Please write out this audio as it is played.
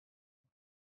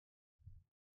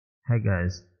Hi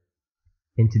guys,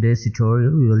 in today's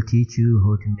tutorial we will teach you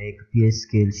how to make a PH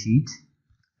scale sheet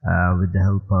with the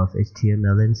help of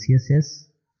HTML and CSS.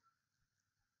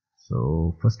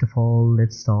 So first of all,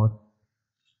 let's start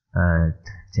and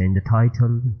change the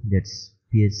title. That's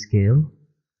PH scale.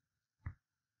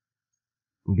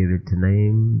 Give it a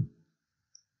name.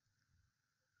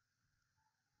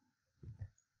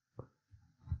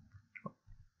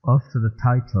 After the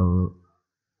title,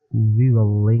 we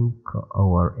will link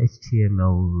our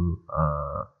HTML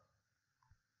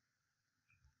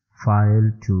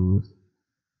file to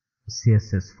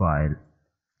CSS file.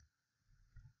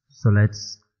 So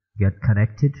let's get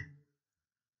connected.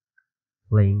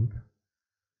 Link.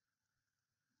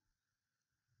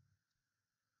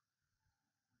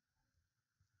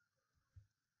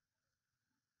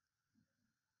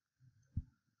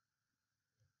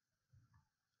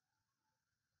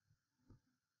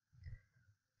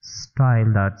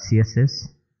 Style.css.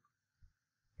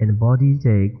 In body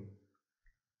tag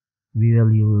we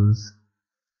will use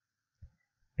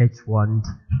h1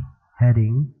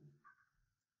 heading.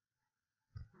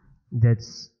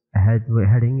 That's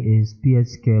heading is PH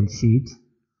scale sheet.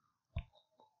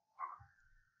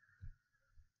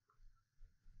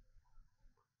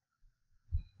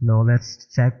 Now let's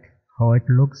check how it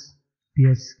looks.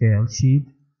 PH scale sheet.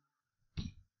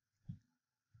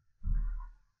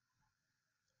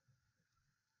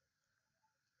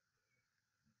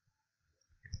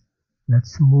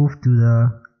 Let's move to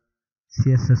the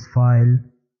CSS file.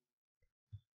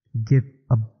 Give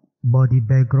a body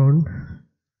background.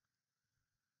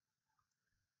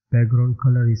 Background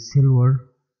color is silver.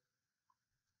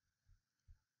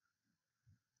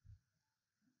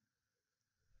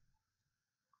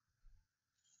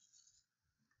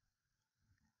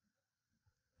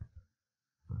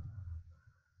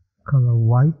 Color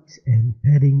white, and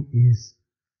padding is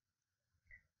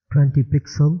 20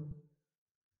 pixel.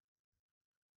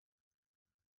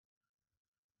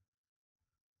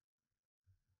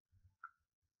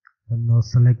 And now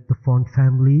select the font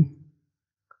family.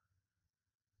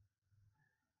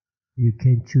 You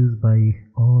can choose by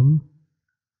all.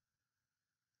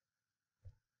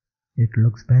 It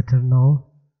looks better now.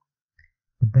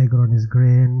 The background is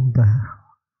gray and the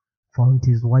font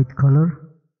is white color.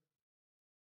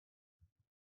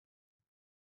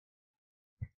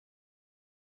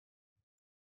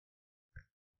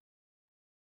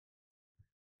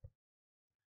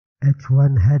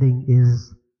 H1 heading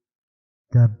is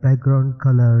the background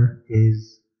color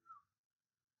is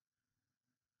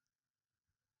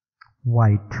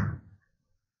white.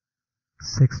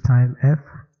 6 times F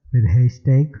with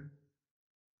hashtag.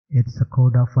 It's a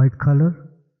code of white color.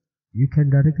 You can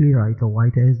directly write a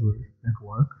white as well. That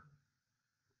work.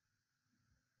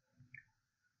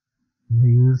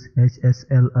 Use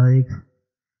HSLI.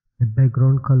 The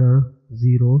background color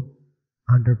 0,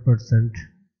 100%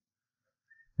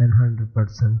 and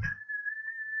 100%.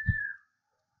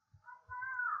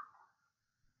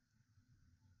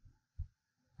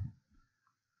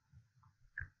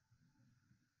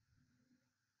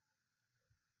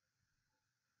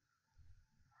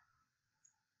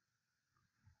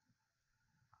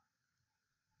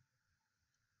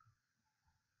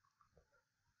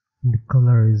 The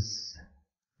color is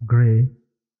gray.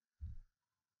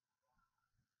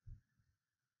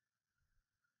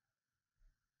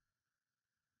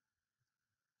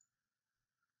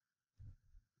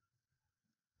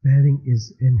 Padding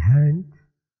is inherent.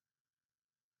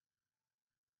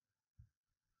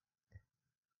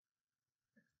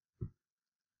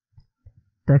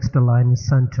 Text align is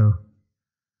center.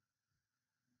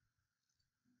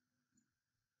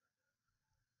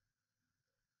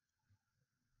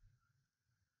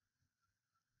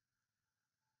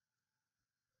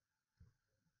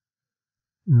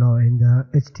 Now in the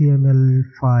HTML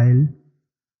file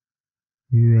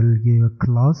we will give a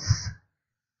class.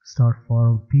 Start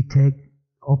from p tag,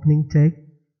 opening tag,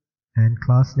 and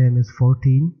class name is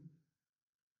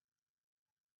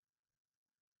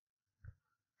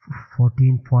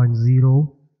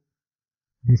 14.0.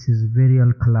 This is very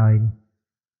alkaline.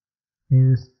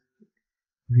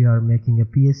 We are making a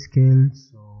PH scale,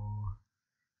 so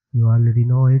you already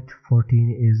know it.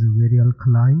 14 is very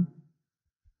alkaline.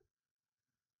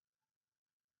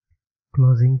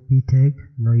 Closing p tag.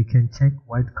 Now you can check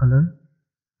white color,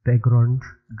 background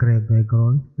gray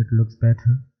background. It looks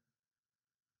better.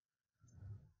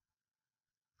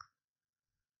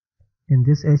 In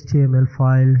this HTML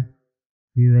file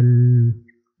we will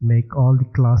make all the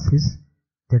classes,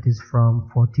 that is from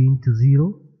 14 to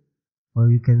 0, or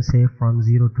you can say from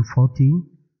 0 to 14,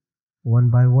 one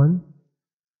by one.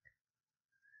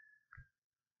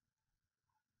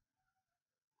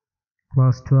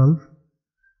 class 12.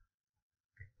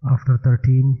 After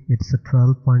 13 it's a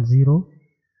 12.0.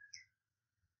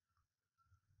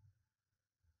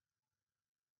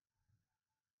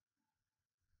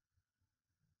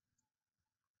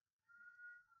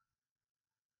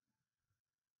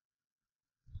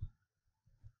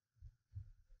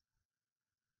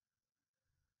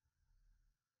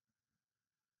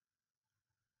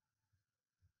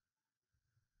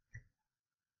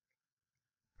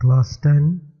 Class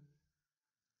 10.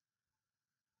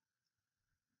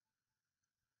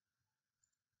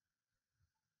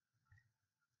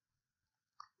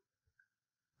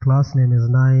 Class name is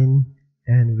 9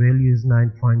 and value is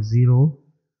 9.0.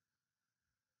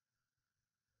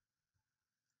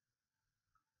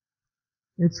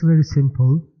 It's very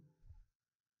simple,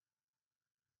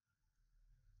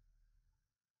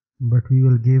 but we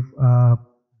will give a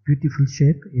beautiful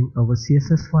shape in our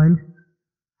CSS file.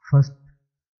 First,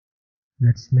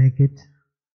 let's make it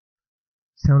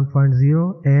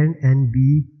 7.0 and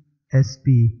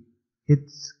NBSP.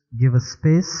 It's give a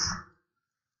space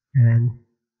and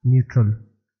neutral.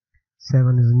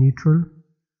 7 is neutral.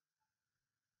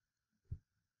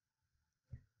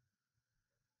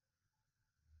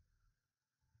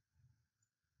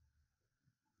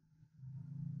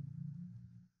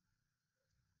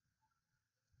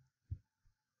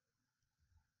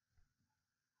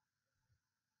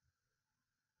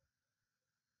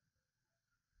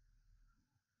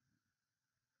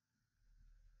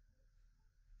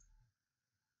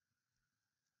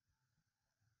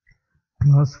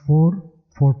 Class 4,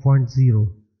 4.0.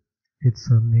 It's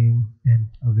a name and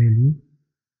a value.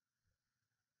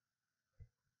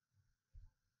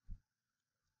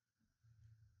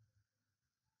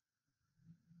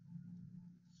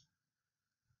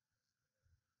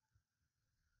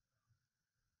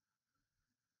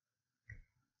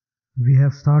 We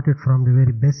have started from the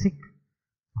very basic.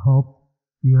 Hope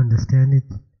you understand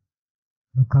it.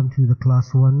 Now come to the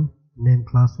class 1, name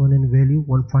class 1 and value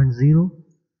 1.0,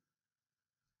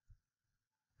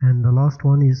 and the last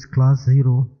one is class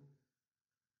 0,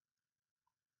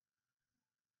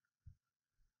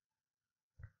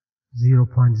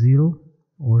 0.0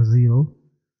 or 0.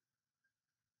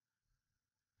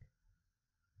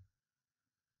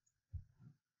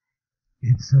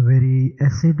 It's a very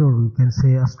acid, or we can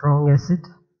say a strong acid.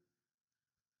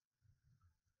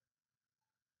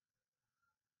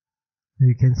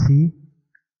 You can see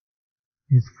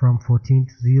it's from 14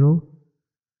 to 0.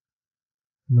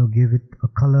 Now give it a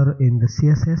color in the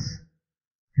CSS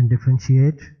and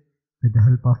differentiate with the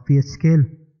help of pH scale.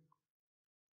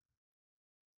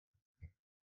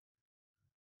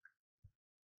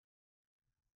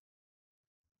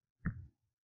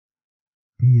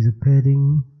 P is a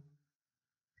padding.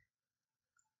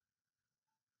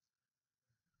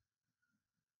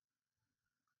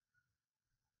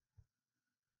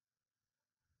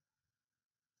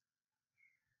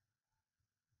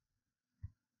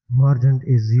 Margin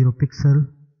is 0 pixel.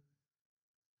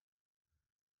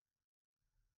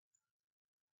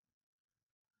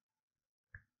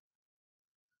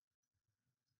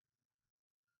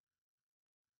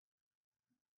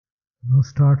 Now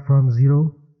start from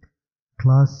 0.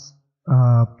 Class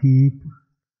P.00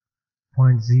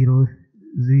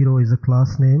 is a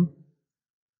class name.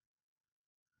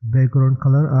 Background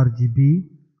color RGB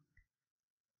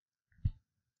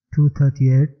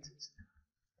 238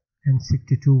 and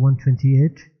 62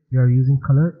 128. We are using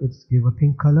color. It's give a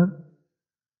pink color.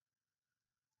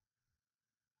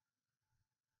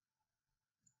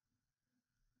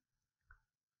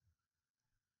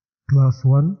 Class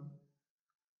 1.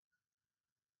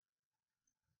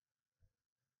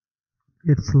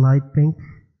 It's light pink.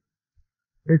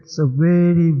 It's a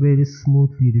very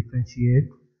smoothly differentiate.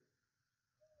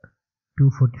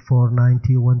 244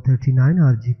 90 139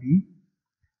 RGB.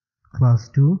 Class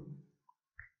 2.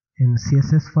 In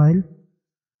CSS file.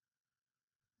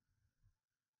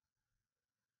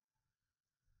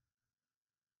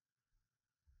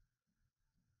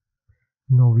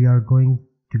 Now we are going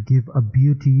to give a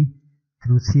beauty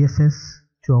through CSS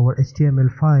to our HTML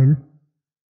file.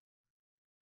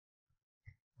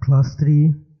 Class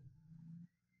 3,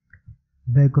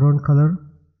 background color.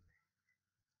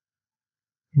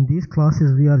 In these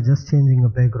classes we are just changing a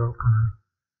background color,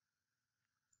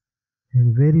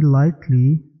 and very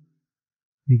lightly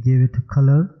we give it a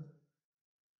color.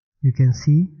 You can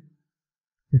see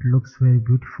it looks very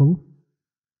beautiful.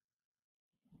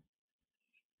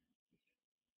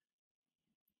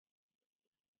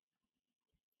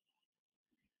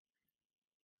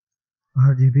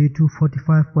 RGB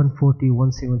 245 140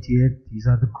 178. These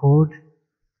are the code.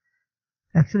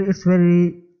 Actually it's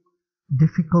very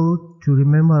difficult to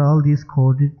remember all these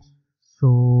codes,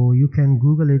 so you can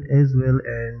Google it as well,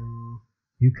 and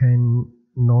you can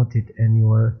note it in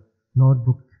your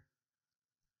notebook.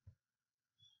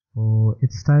 So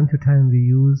it's time to time we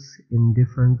use in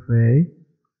different way.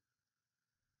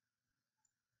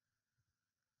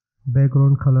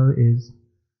 Background color is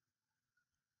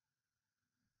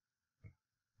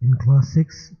in class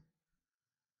 6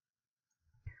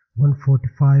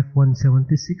 145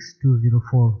 176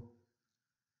 204.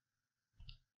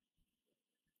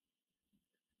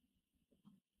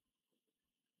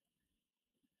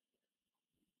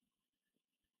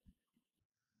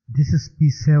 This is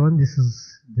P7, this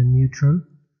is the neutral,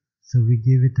 so we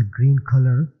give it a green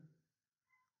color.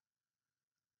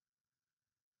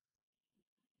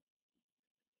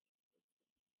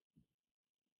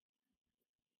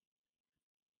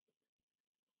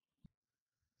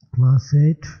 Class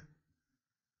 8,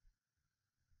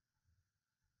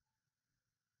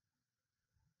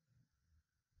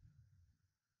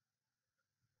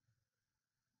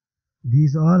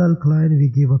 these all alkaline we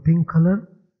give a pink color.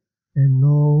 And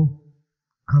now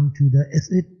come to the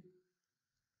acid.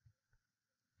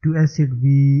 To acid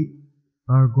we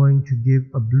are going to give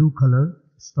a blue color.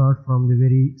 Start from the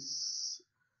very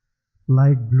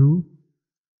light blue,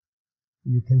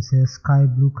 you can say sky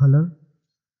blue color.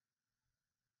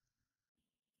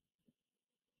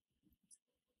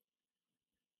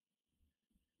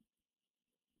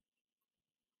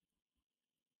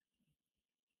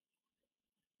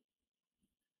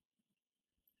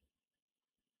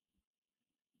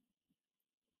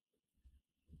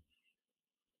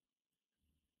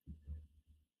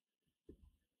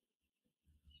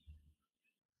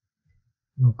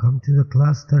 Now come to the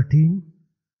class 13.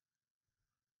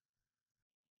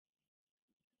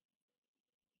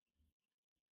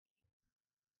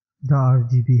 The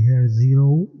RGB here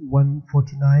 0,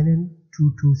 149 and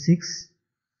 226.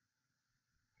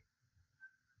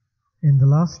 And the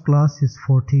last class is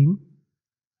 14,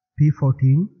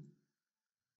 P14.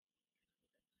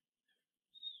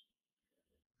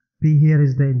 P here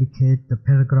is the indicate the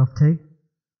paragraph tag.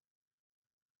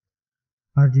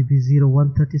 RGB 0,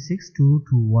 136,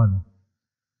 221.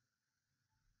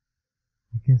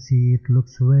 You can see it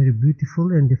looks very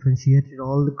beautiful and differentiated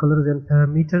all the colors and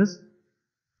parameters.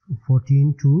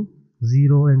 14 to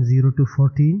 0 and 0 to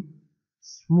 14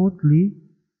 smoothly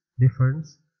different.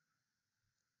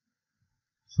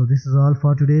 So this is all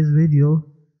for today's video.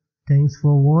 Thanks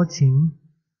for watching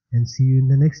and see you in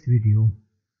the next video.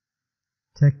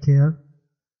 Take care.